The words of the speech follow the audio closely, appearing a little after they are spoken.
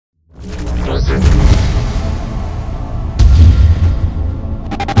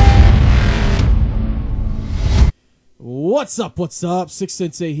What's up? What's up? Six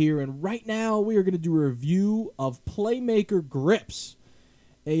Sensei here, and right now we are going to do a review of Playmaker Grips,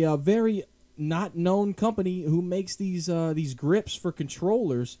 a very not known company who makes these grips for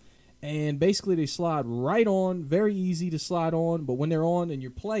controllers, and basically they slide right on, very easy to slide on, but when they're on and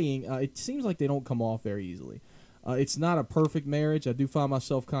you're playing, it seems like they don't come off very easily. It's not a perfect marriage. I do find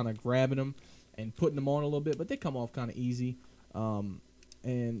myself kind of grabbing them and putting them on a little bit, but they come off kind of easy.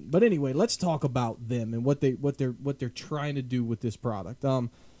 But anyway, let's talk about them and what they're trying to do with this product.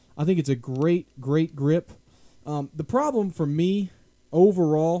 I think it's a great grip. The problem for me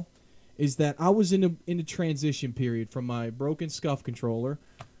overall is that I was in a transition period from my broken SCUF controller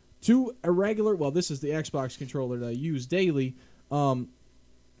to a regular. Well, this is the Xbox controller that I use daily.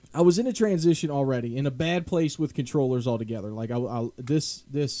 I was in a transition already, in a bad place with controllers altogether. Like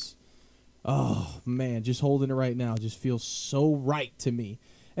oh man, just holding it right now just feels so right to me.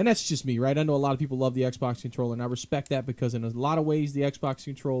 And that's just me, right? I know a lot of people love the Xbox controller, and I respect that because in a lot of ways the Xbox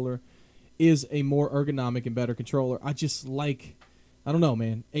controller is a more ergonomic and better controller. I just like, I don't know,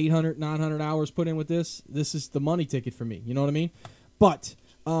 man, 800, 900 hours put in with this. This is the money ticket for me, you know what I mean? But,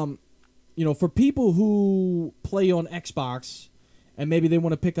 you know, for people who play on Xbox and maybe they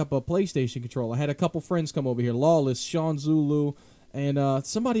want to pick up a PlayStation controller, I had a couple friends come over here, Lawless, Sean Zulu, and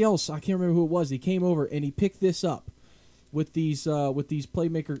somebody else, I can't remember who it was. He came over and he picked this up with these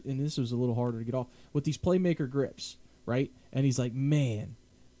Playmaker, and this was a little harder to get off, with these Playmaker grips, right? And he's like, man,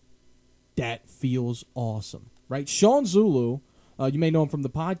 that feels awesome, right? Sean Zulu, you may know him from the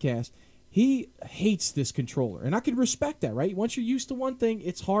podcast, he hates this controller, and I can respect that, right? Once you're used to one thing,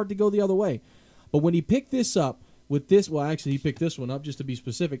 it's hard to go the other way. But when he picked this up with this, well, actually, he picked this one up, just to be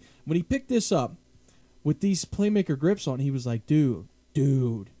specific. When he picked this up with these Playmaker grips on, he was like, dude,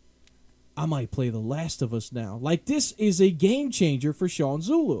 I might play The Last of Us now. Like, this is a game changer for Sean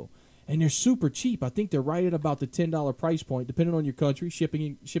Zulu. And they're super cheap. I think they're right at about the $10 price point, depending on your country.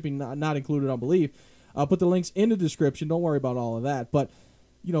 Shipping not included, I believe. I'll put the links in the description. Don't worry about all of that. But,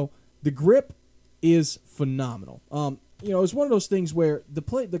 you know, the grip is phenomenal. You know, it's one of those things where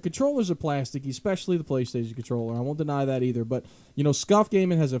the controllers are plastic, especially the PlayStation controller. I won't deny that either. But, you know, SCUF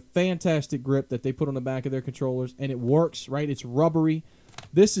Gaming has a fantastic grip that they put on the back of their controllers, and it works, right? It's rubbery.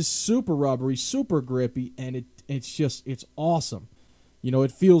 This is super rubbery, super grippy, and it's awesome. You know,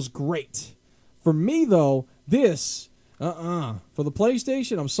 it feels great. For me, though, this, for the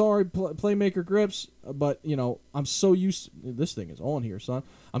PlayStation, I'm sorry, Playmaker grips, but, you know, I'm so used to, this thing is on here, son.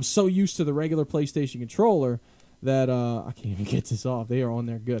 I'm so used to the regular PlayStation controller that, I can't even get this off. They are on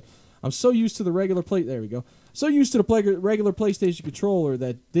there good. I'm so used to the regular there we go. So used to the regular PlayStation controller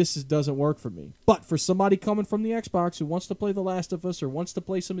that this doesn't work for me. But for somebody coming from the Xbox who wants to play The Last of Us or wants to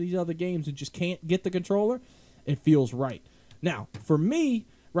play some of these other games and just can't get the controller, it feels right. Now, for me,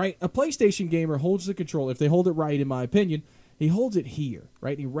 right, a PlayStation gamer holds the controller, if they hold it right, in my opinion, he holds it here,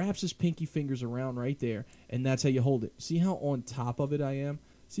 right? He wraps his pinky fingers around right there, and that's how you hold it. See how on top of it I am?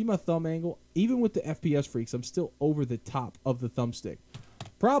 See my thumb angle? Even with the FPS freaks, I'm still over the top of the thumbstick.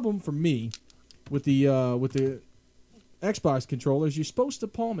 Problem for me with the Xbox controllers, you're supposed to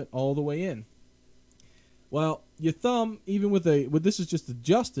palm it all the way in. Well, your thumb, even with this is just the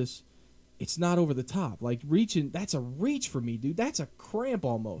Justice, it's not over the top. Like reaching, that's a reach for me, dude. That's a cramp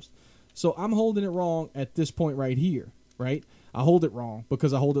almost. So I'm holding it wrong at this point right here, right? I hold it wrong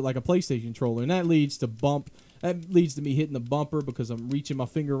because I hold it like a PlayStation controller, and that leads to That leads to me hitting the bumper because I'm reaching my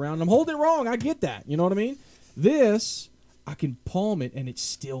finger around. And I'm holding it wrong. I get that. You know what I mean? This, I can palm it, and it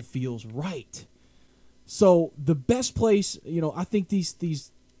still feels right. So the best place, you know, I think these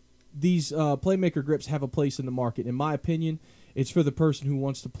Playmaker grips have a place in the market. In my opinion, it's for the person who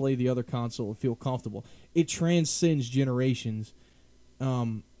wants to play the other console and feel comfortable. It transcends generations,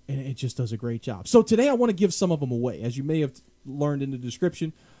 and it just does a great job. So today I want to give some of them away. As you may have learned in the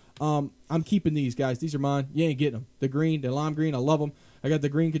description, I'm keeping these, guys. These are mine. You ain't getting them. The green, the lime green, I love them. I got the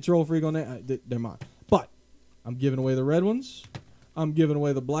green Control Freak on there. They're mine. But I'm giving away the red ones. I'm giving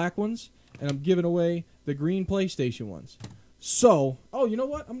away the black ones. And I'm giving away the green PlayStation ones. So, oh, you know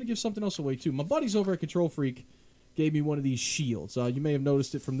what? I'm going to give something else away, too. My buddies over at Control Freak gave me one of these shields. You may have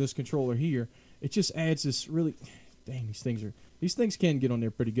noticed it from this controller here. It just adds this really... Dang, these things can get on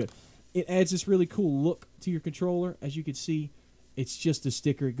there pretty good. It adds this really cool look to your controller. As you can see, it's just a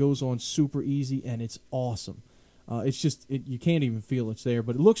sticker. It goes on super easy, and it's awesome. It's just, you can't even feel it's there,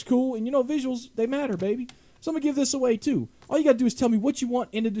 but it looks cool. And, you know, visuals, they matter, baby. So I'm going to give this away, too. All you got to do is tell me what you want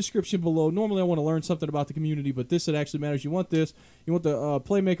in the description below. Normally, I want to learn something about the community, but this, it actually matters. You want this. You want the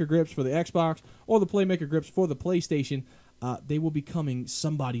Playmaker grips for the Xbox or the Playmaker grips for the PlayStation. They will be coming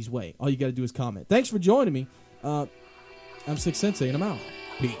somebody's way. All you got to do is comment. Thanks for joining me. I'm Six Sensei, and I'm out.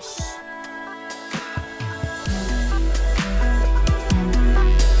 Peace.